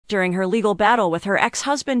During her legal battle with her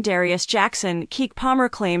ex-husband Darius Jackson, Keke Palmer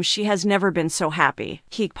claims she has never been so happy.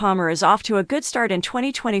 Keke Palmer is off to a good start in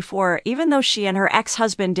 2024, even though she and her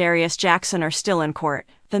ex-husband Darius Jackson are still in court.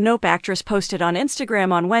 The Nope actress posted on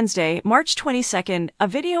Instagram on Wednesday, March 22nd, a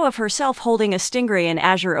video of herself holding a stingray in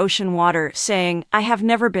azure ocean water, saying, "I have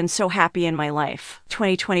never been so happy in my life.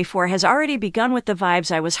 2024 has already begun with the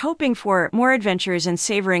vibes I was hoping for, more adventures and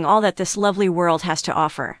savoring all that this lovely world has to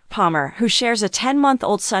offer." Palmer, who shares a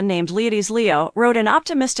 10-month-old son named Leo, wrote an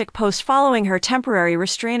optimistic post following her temporary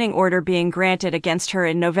restraining order being granted against her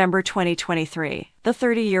in November 2023. The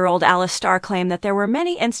 30-year-old Alice star claimed that there were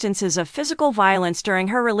many instances of physical violence during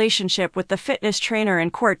her relationship with the fitness trainer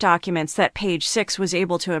in court documents that Page 6 was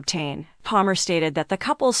able to obtain. Palmer stated that the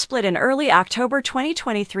couple's split in early October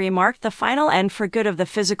 2023 marked the final end for good of the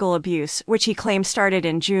physical abuse, which he claimed started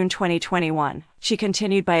in June 2021. She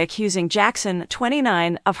continued by accusing Jackson,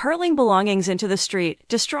 29, of hurling belongings into the street,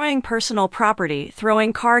 destroying personal property,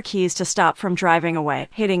 throwing car keys to stop from driving away,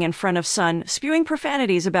 hitting in front of son, spewing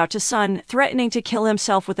profanities about his son, threatening to kill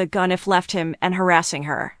himself with a gun if left him, and harassing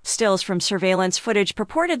her. Stills from surveillance footage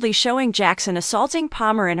purportedly showing Jackson assaulting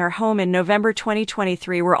Palmer in her home in November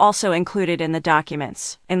 2023 were also included in the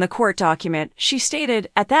documents. In the court document, she stated,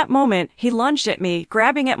 "At that moment, he lunged at me,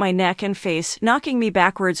 grabbing at my neck and face, knocking me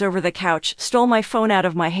backwards over the couch, stole my phone out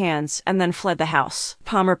of my hands, and then fled the house."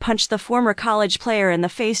 Palmer punched the former college player in the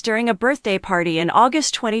face during a birthday party in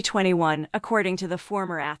August 2021, according to the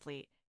former athlete.